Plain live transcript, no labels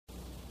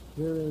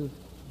Here is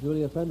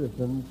Julia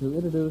Fenderson to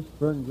introduce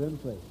Vern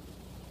Grimsley.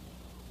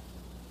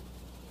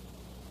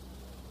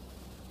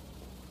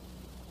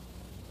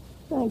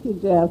 Thank you,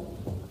 Jeff.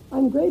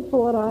 I'm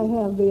grateful that I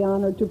have the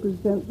honor to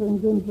present Vern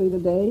Grimsley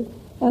today,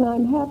 and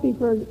I'm happy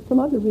for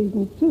some other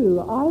reasons, too.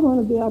 I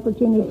wanted the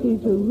opportunity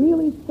to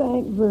really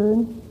thank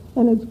Vern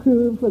and his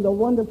crew for the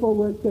wonderful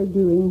work they're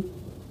doing,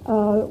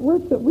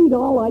 work that we'd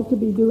all like to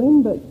be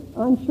doing, but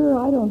I'm sure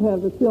I don't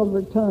have the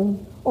silver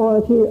tongue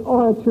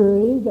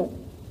oratory that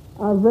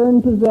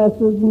Vern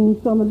possesses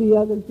and some of the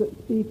others that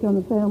speak on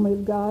the family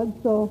of God.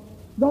 So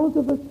those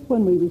of us,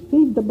 when we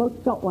received the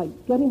book, felt like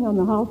getting on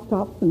the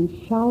housetops and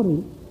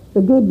shouting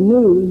the good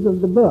news of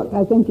the book.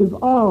 I think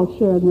you've all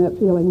shared in that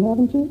feeling,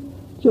 haven't you?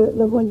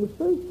 When you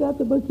first got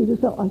the book, you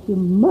just felt like you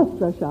must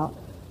rush out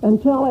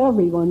and tell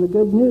everyone the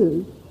good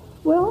news.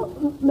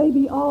 Well,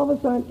 maybe all of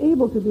us aren't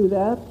able to do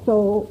that,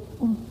 so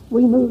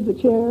we move the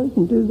chairs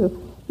and do the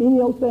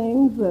menial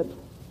things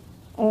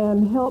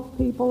and help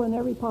people in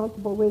every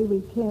possible way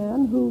we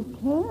can who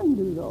can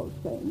do those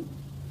things.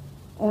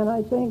 And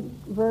I think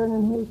Vern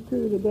and his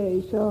crew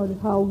today showed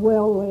how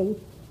well they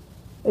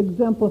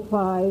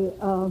exemplify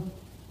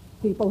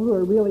people who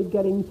are really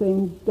getting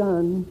things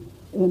done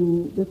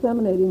in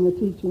disseminating the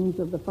teachings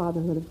of the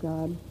fatherhood of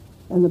God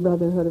and the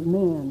brotherhood of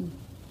man.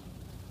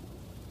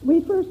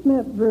 We first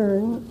met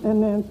Vern and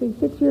Nancy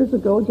 6 years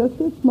ago, just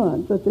this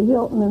month, at the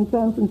Hilton in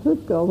San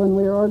Francisco when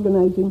we were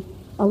organizing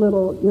a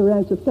little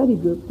Urantia study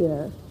group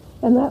there.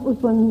 And that was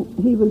when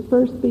he was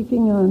first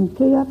speaking on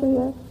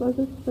KFAX, was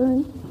it,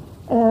 Vern?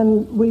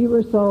 And we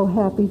were so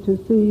happy to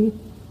see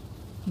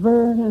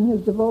Vern and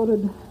his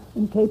devoted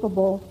and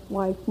capable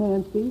wife,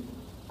 Nancy,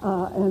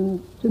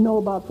 and to know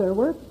about their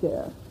work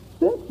there.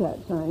 Since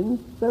that time,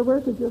 their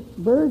work has just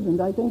burgeoned.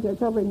 I think they're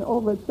covering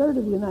over a third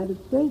of the United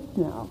States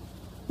now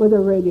with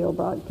their radio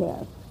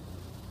broadcast.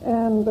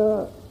 And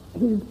Vern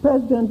is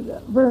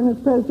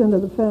president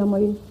of the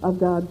Family of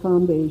God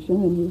Foundation,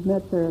 and you've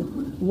met their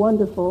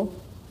wonderful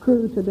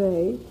crew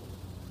today.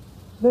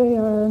 They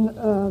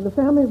are, the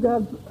Family of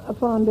God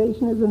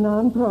Foundation is a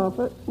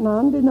non-profit,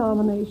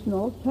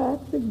 non-denominational,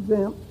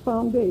 tax-exempt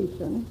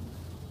foundation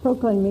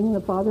proclaiming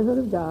the fatherhood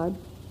of God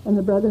and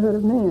the brotherhood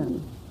of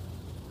man.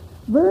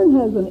 Vern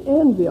has an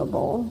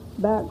enviable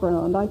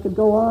background. I could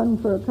go on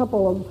for a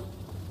couple of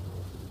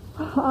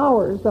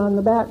hours on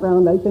the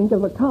background, I think,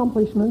 of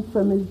accomplishments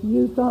from his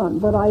youth on.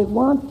 But I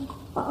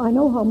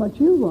know how much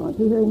you want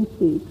to hear him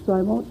speak, so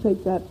I won't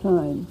take that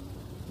time.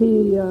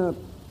 He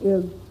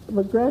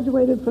was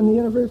graduated from the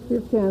University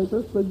of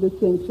Kansas with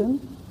distinction,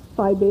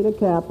 Phi Beta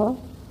Kappa.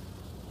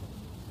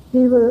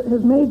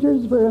 His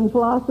majors were in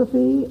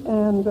philosophy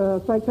and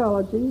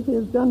psychology. He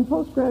has done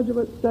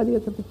postgraduate study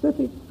at the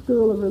Pacific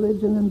School of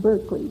Religion in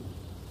Berkeley.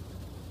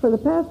 For the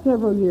past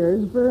several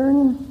years,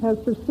 Vern has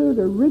pursued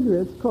a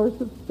rigorous course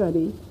of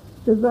study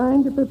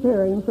designed to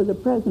prepare him for the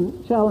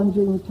present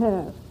challenging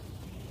task.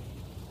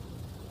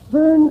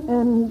 Vern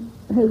and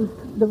his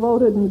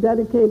devoted and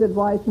dedicated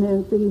wife,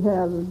 Nancy,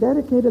 have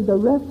dedicated the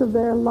rest of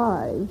their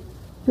lives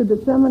to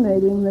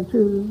disseminating the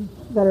truths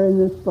that are in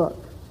this book.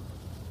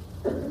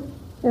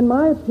 In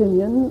my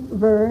opinion,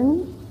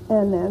 Vern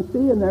and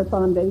Nancy and their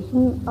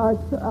foundation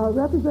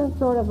represent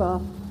sort of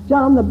a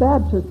John the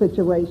Baptist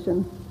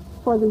situation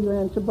for the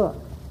Urantia book.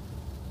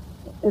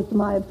 It's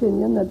my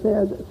opinion that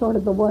they're sort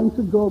of the ones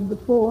who go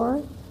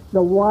before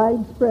the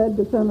widespread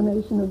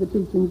dissemination of the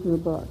teachings of the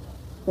book.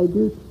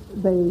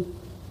 They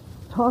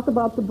talk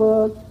about the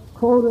book,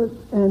 quote it,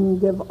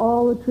 and give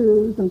all the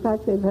truths. In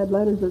fact, they've had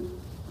letters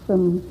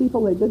from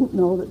people they didn't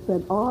know that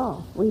said,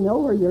 we know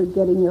where you're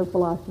getting your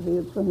philosophy.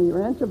 It's from the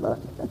Urantia book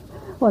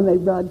when they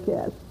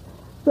broadcast.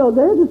 So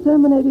they're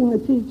disseminating the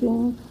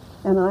teachings,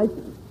 and I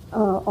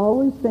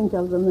always think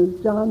of them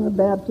as John the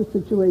Baptist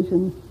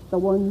situation, the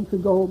ones who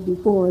go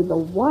before the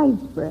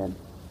widespread,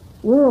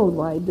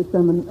 worldwide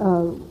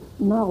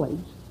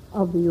knowledge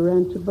of the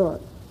Urantia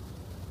book.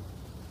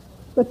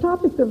 The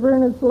topic that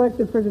Vern has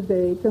selected for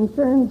today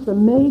concerns the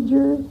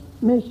major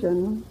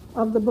mission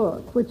of the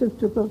book, which is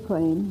to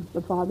proclaim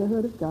the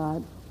fatherhood of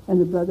God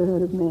and the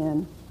brotherhood of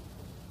man.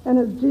 And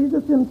as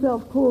Jesus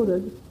himself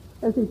quoted,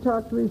 as he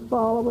talked to his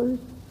followers,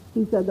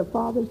 he said, "The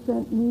Father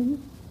sent me,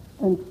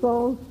 and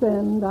so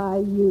send I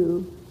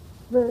you."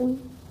 Vern?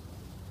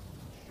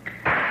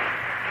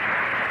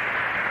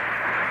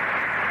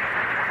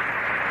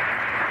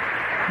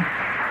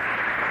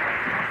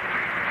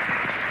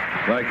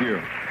 Thank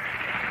you.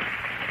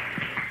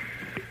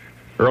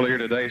 Earlier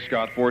today,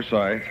 Scott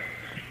Forsythe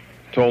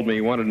told me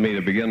he wanted me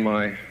to begin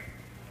my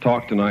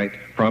talk tonight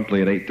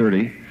promptly at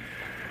 8:30.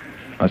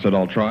 I said,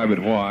 I'll try, but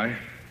why?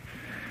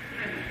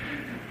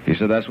 He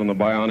said, that's when the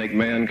bionic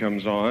man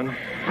comes on.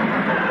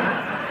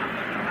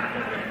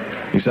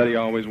 He said he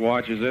always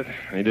watches it,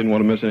 and he didn't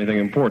want to miss anything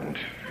important.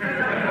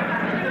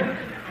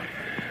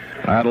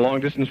 I had a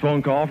long-distance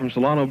phone call from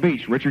Solano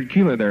Beach. Richard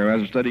Keeler there, who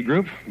has a study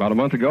group. About a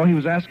month ago, he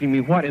was asking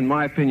me what, in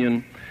my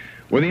opinion,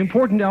 were the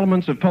important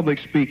elements of public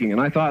speaking. And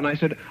I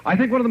said, I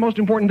think one of the most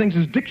important things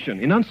is diction,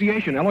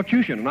 enunciation,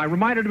 elocution. And I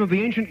reminded him of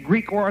the ancient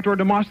Greek orator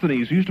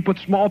Demosthenes, who used to put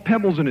small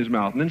pebbles in his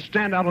mouth and then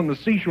stand out on the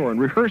seashore and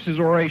rehearse his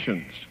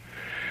orations.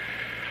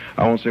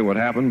 I won't say what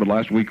happened, but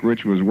last week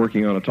Rich was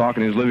working on a talk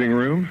in his living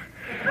room,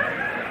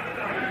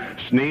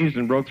 sneezed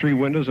and broke 3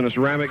 windows and a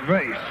ceramic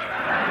vase.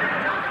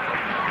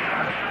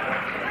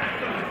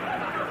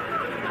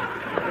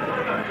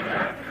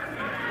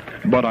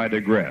 But I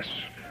digress.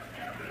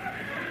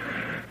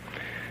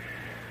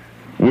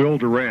 Will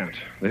Durant,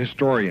 the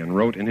historian,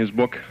 wrote in his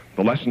book,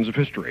 The Lessons of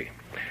History,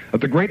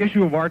 that the great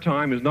issue of our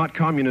time is not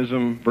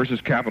communism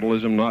versus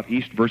capitalism, not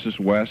East versus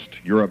West,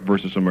 Europe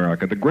versus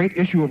America. The great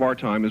issue of our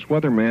time is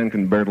whether man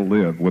can bear to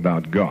live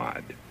without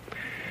God.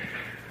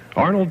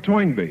 Arnold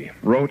Toynbee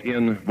wrote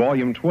in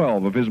Volume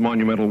 12 of his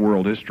monumental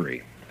world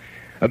history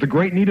that the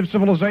great need of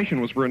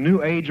civilization was for a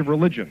new age of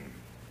religion.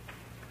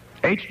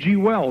 H.G.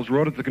 Wells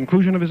wrote at the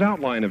conclusion of his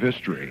outline of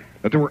history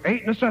that there were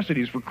 8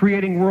 necessities for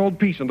creating world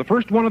peace, and the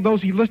first one of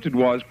those he listed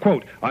was,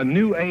 quote, a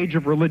new age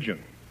of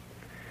religion.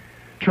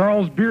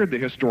 Charles Beard, the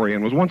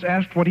historian, was once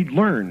asked what he'd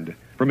learned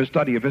from his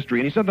study of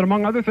history, and he said that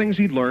among other things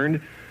he'd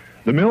learned,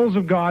 the mills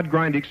of God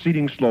grind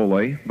exceeding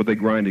slowly, but they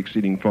grind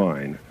exceeding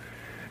fine,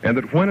 and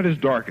that when it is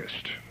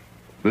darkest,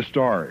 the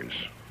stars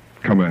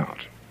come out.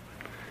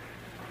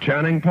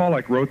 Channing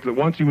Pollock wrote that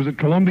once he was at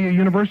Columbia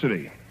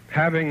University,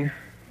 having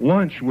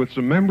lunch with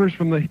some members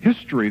from the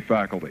history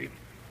faculty,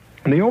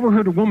 and they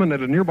overheard a woman at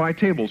a nearby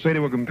table say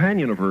to a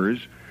companion of hers,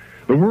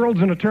 the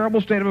world's in a terrible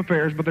state of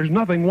affairs, but there's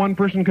nothing one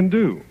person can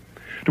do.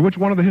 To which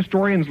one of the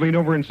historians leaned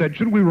over and said,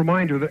 should we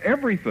remind her that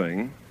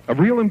everything of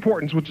real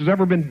importance which has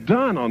ever been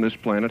done on this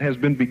planet has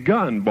been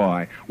begun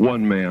by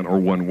one man or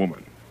one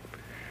woman?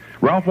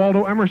 Ralph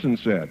Waldo Emerson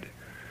said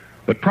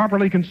that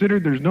properly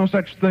considered, there's no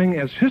such thing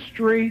as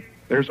history,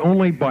 there's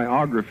only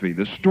biography,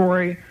 the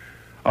story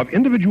of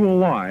individual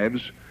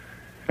lives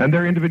and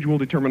their individual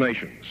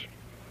determinations.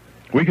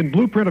 We can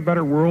blueprint a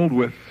better world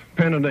with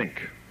pen and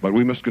ink, but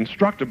we must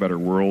construct a better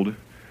world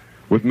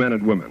with men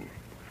and women.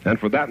 And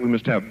for that, we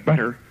must have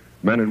better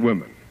men and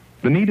women.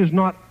 The need is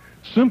not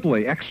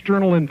simply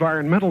external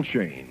environmental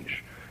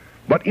change,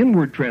 but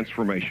inward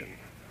transformation.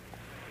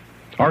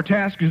 Our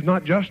task is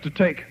not just to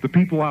take the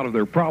people out of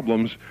their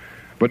problems,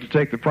 but to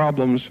take the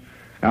problems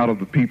out of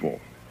the people,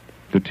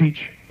 to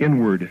teach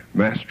inward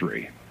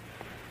mastery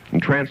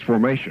and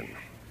transformation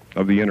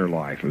of the inner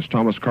life. As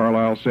Thomas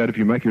Carlyle said, if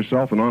you make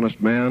yourself an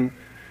honest man,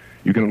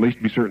 you can at least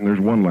be certain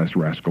there's one less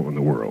rascal in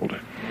the world.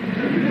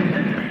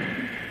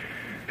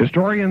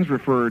 Historians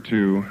refer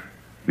to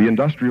the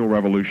Industrial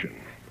Revolution,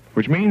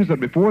 which means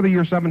that before the year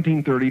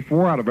 1730,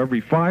 4 out of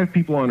every 5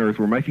 people on Earth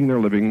were making their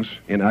livings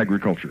in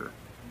agriculture.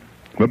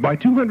 But by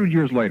 200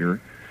 years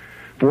later,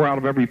 4 out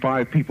of every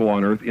 5 people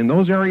on Earth in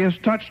those areas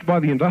touched by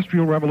the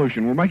Industrial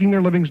Revolution were making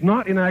their livings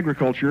not in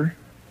agriculture,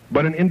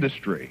 but in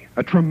industry.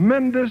 A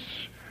tremendous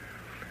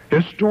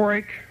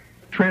historic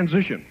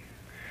transition.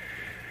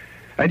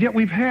 And yet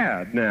we've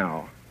had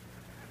now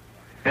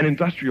an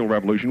industrial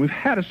revolution. We've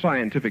had a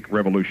scientific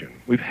revolution.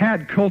 We've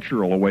had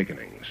cultural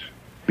awakenings.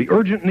 The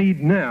urgent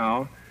need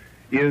now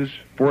is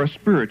for a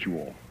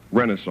spiritual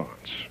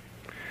renaissance.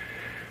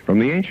 From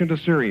the ancient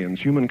Assyrians,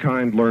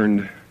 humankind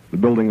learned the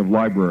building of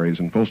libraries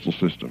and postal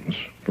systems.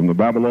 From the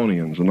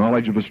Babylonians, the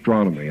knowledge of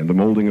astronomy and the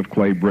molding of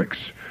clay bricks.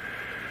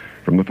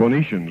 From the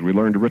Phoenicians, we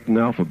learned a written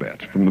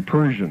alphabet. From the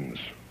Persians,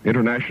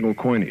 international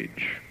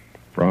coinage.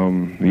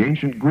 From the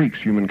ancient Greeks,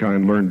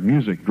 humankind learned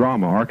music,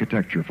 drama,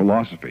 architecture,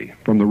 philosophy.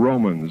 From the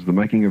Romans, the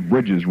making of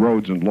bridges,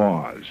 roads, and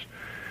laws.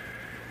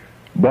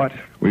 But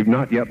we've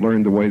not yet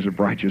learned the ways of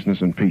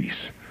righteousness and peace,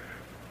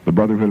 the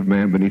brotherhood of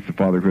man beneath the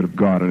fatherhood of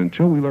God. And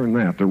until we learn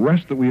that, the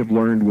rest that we have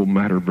learned will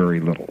matter very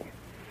little.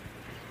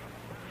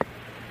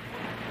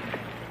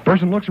 A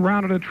person looks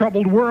around at a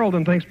troubled world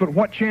and thinks, but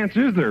what chance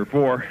is there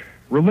for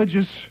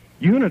religious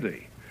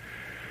unity?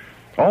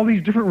 All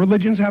these different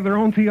religions have their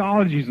own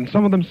theologies, and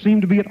some of them seem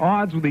to be at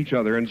odds with each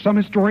other. And some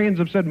historians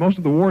have said most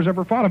of the wars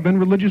ever fought have been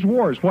religious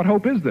wars. What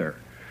hope is there?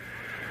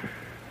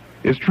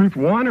 Is truth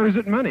one, or is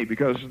it many?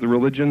 Because the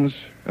religions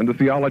and the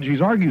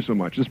theologies argue so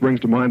much. This brings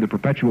to mind the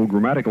perpetual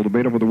grammatical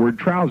debate over the word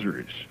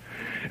trousers.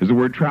 Is the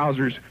word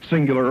trousers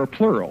singular or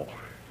plural?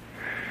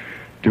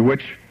 To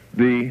which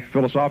the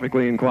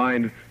philosophically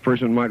inclined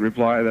person might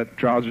reply that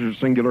trousers are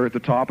singular at the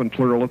top and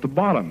plural at the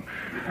bottom.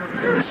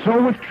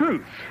 So with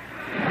truth.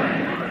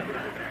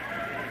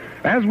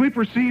 As we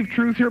perceive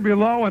truth here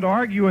below and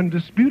argue and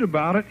dispute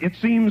about it, it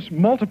seems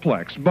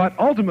multiplex, but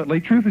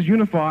ultimately truth is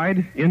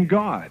unified in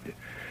God.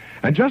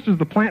 And just as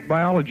the plant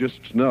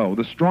biologists know,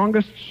 the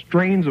strongest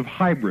strains of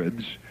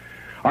hybrids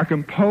are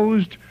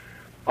composed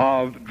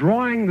of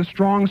drawing the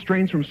strong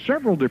strains from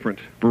several different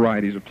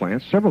varieties of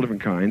plants, several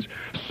different kinds,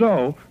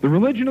 so the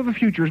religion of the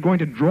future is going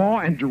to draw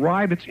and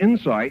derive its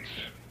insights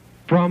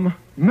from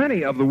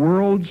many of the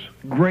world's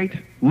great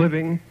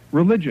living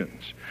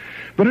religions.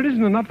 But it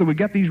isn't enough that we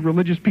get these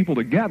religious people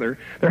together.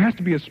 There has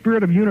to be a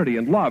spirit of unity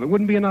and love. It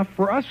wouldn't be enough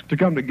for us to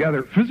come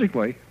together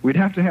physically. We'd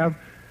have to have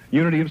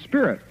unity of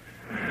spirit.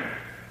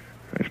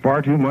 There's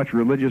far too much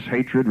religious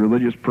hatred,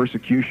 religious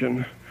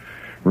persecution,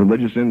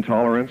 religious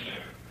intolerance,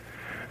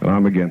 and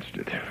I'm against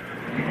it.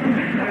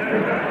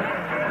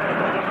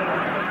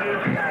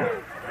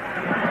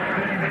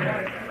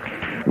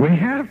 We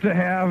have to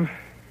have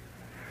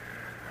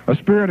a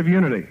spirit of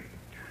unity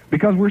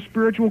because we're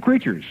spiritual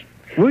creatures.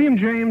 William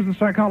James, the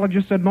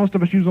psychologist, said most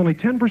of us use only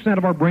 10%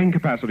 of our brain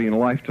capacity in a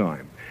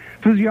lifetime.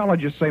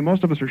 Physiologists say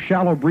most of us are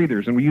shallow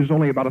breathers and we use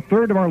only about a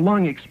third of our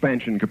lung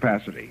expansion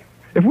capacity.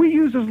 If we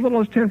use as little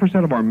as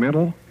 10% of our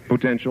mental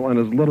potential and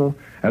as little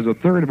as a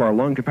third of our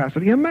lung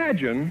capacity,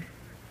 imagine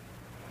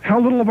how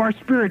little of our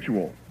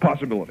spiritual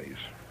possibilities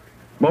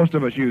most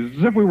of us use.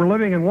 As if we were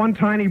living in one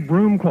tiny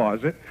broom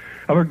closet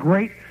of a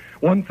great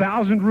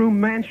 1,000-room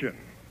mansion,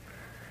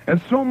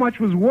 and so much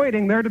was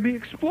waiting there to be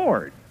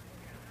explored.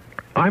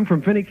 I'm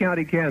from Finney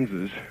County,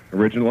 Kansas,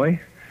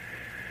 originally,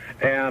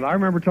 and I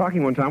remember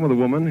talking one time with a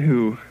woman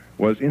who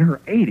was in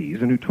her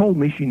 80s and who told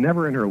me she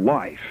never in her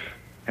life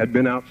had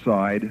been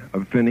outside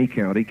of Finney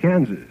County,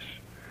 Kansas.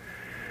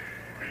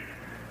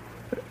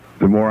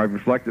 The more I've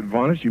reflected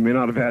upon it, you may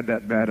not have had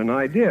that bad an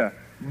idea,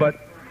 but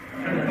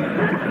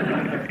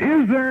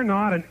is there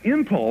not an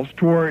impulse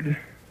toward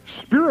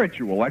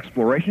spiritual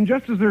exploration,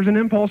 just as there's an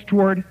impulse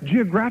toward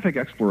geographic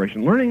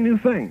exploration, learning new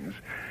things?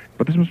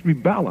 But this must be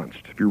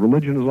balanced. If your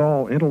religion is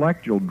all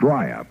intellect, you'll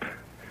dry up.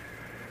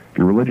 If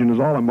your religion is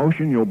all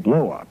emotion, you'll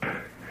blow up.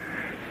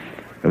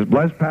 As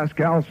Blaise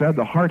Pascal said,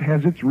 the heart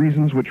has its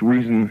reasons which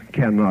reason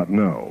cannot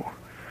know.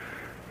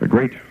 The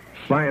great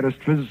scientist,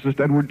 physicist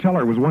Edward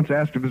Teller was once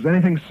asked if there's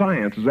anything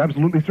science is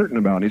absolutely certain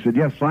about. He said,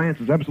 yes, science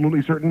is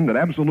absolutely certain that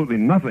absolutely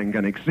nothing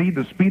can exceed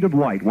the speed of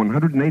light,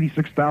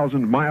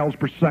 186,000 miles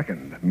per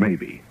second,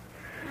 maybe.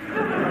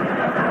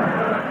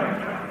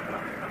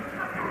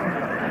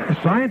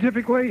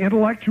 Scientifically,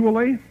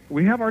 intellectually,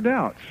 we have our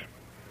doubts.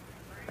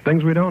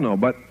 Things we don't know,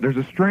 but there's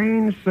a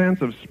strange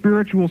sense of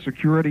spiritual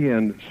security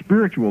and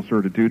spiritual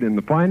certitude in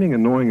the finding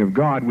and knowing of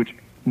God, which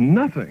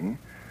nothing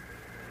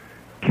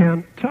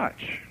can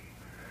touch,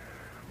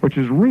 which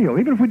is real,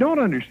 even if we don't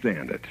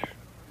understand it.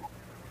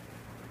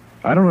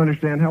 I don't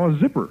understand how a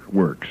zipper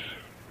works.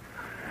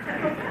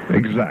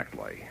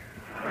 Exactly.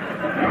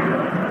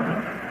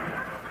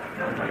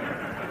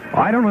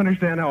 I don't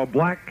understand how a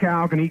black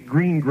cow can eat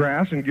green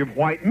grass and give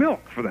white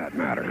milk, for that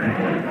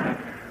matter.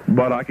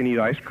 But I can eat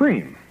ice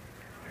cream,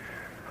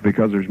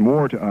 because there's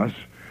more to us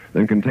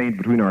than contained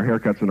between our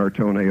haircuts and our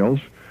toenails,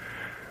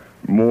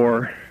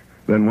 more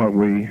than what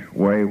we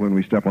weigh when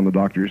we step on the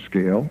doctor's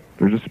scale.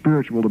 There's a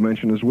spiritual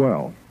dimension as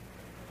well.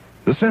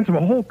 The sense of a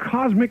whole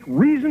cosmic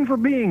reason for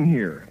being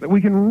here, that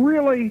we can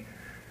really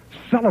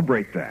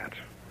celebrate that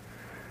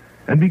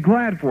and be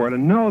glad for it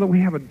and know that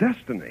we have a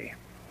destiny.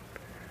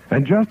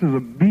 And just as a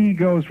bee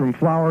goes from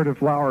flower to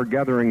flower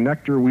gathering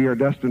nectar, we are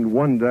destined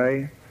one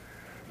day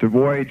to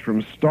voyage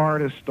from star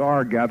to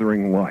star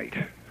gathering light.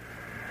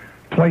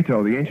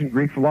 Plato, the ancient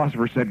Greek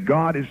philosopher, said,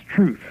 God is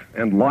truth,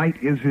 and light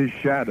is his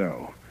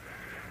shadow.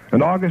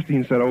 And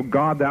Augustine said, O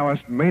God, thou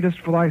hast made us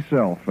for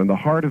thyself, and the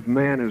heart of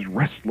man is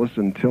restless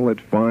until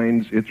it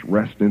finds its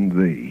rest in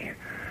thee.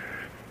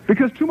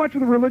 Because too much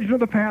of the religion of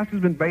the past has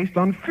been based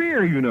on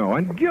fear, you know,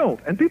 and guilt,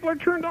 and people are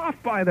turned off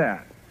by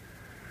that.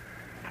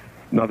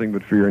 Nothing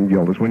but fear and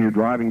guilt. It's when you're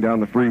driving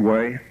down the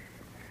freeway,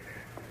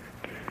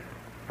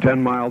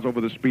 10 miles over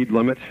the speed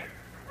limit,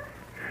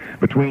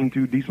 between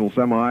two diesel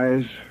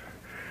semis,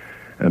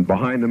 and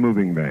behind a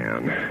moving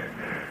van,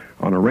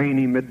 on a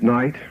rainy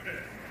midnight,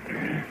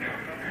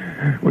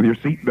 with your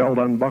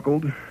seatbelt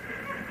unbuckled,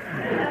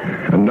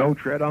 and no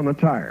tread on the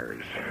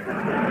tires.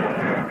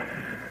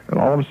 And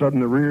all of a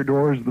sudden the rear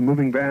doors of the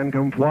moving van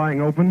come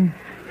flying open,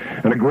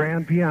 and a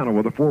grand piano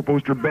with a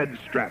four-poster bed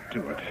strapped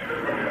to it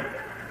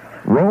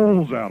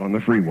rolls out on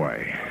the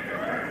freeway.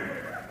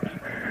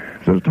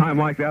 So at a time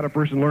like that, a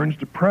person learns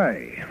to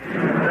pray.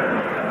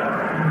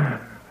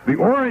 The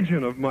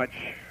origin of much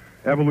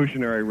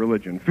evolutionary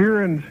religion,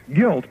 fear and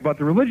guilt, but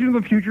the religion of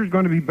the future is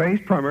going to be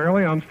based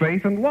primarily on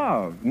faith and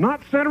love,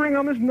 not centering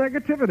on this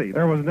negativity.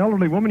 There was an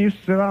elderly woman who used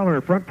to sit out on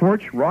her front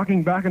porch,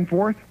 rocking back and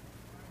forth,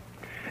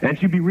 and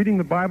she'd be reading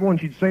the Bible, and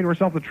she'd say to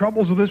herself, the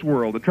troubles of this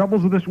world,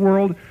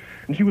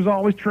 and she was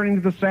always turning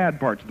to the sad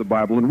parts of the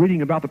Bible and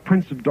reading about the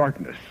Prince of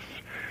Darkness,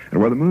 and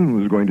where the moon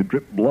was going to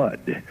drip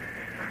blood,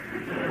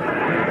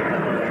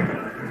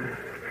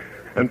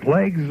 and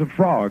plagues of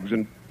frogs,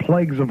 and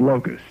plagues of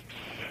locusts,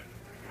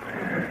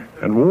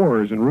 and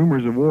wars and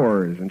rumors of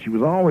wars, and she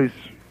was always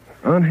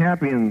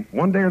unhappy. And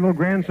one day her little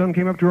grandson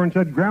came up to her and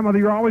said, Grandmother,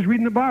 you're always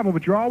reading the Bible,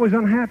 but you're always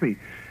unhappy.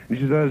 And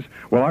she says,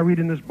 well, I read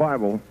in this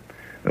Bible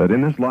that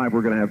in this life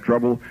we're going to have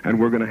trouble and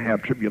we're going to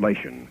have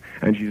tribulation.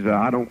 And she said,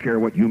 I don't care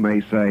what you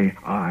may say,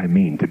 I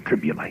mean to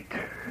tribulate.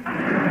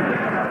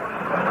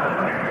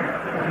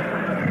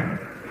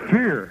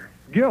 Fear,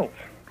 guilt.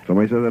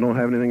 Somebody says I don't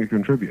have anything to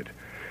contribute.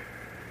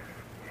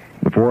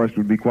 The forest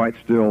would be quite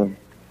still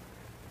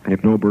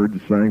if no birds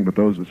sang but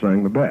those that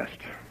sang the best.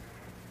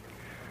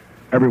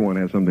 Everyone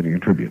has something to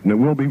contribute, and it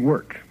will be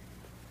work.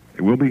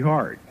 It will be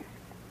hard.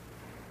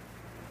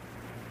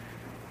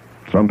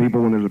 Some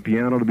people, when there's a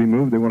piano to be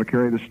moved, they want to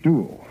carry the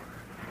stool.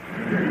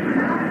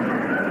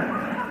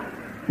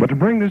 But to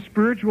bring this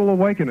spiritual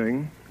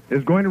awakening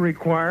is going to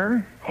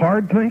require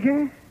hard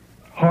thinking,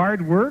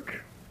 hard work,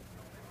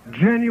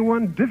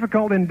 genuine,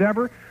 difficult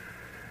endeavor,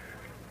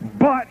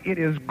 but it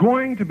is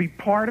going to be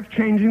part of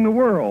changing the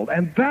world.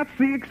 And that's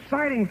the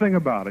exciting thing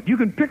about it. You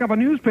can pick up a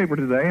newspaper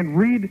today and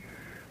read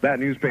that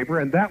newspaper,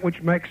 and that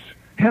which makes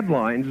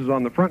headlines is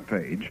on the front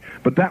page,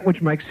 but that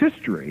which makes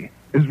history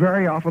is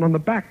very often on the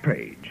back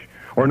page,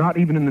 or not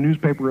even in the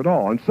newspaper at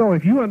all. And so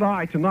if you and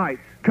I tonight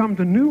come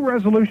to new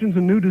resolutions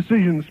and new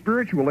decisions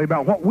spiritually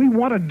about what we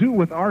want to do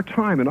with our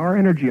time and our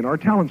energy and our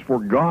talents for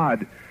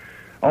God,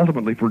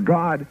 ultimately for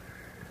God,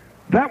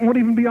 that won't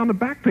even be on the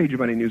back page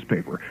of any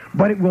newspaper.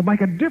 But it will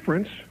make a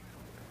difference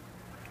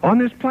on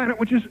this planet,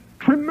 which is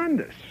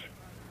tremendous.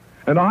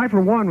 And I,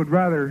 for one, would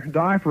rather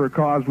die for a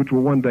cause which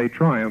will one day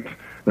triumph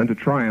than to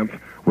triumph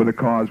with a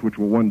cause which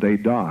will one day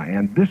die.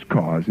 And this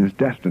cause is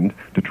destined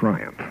to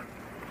triumph.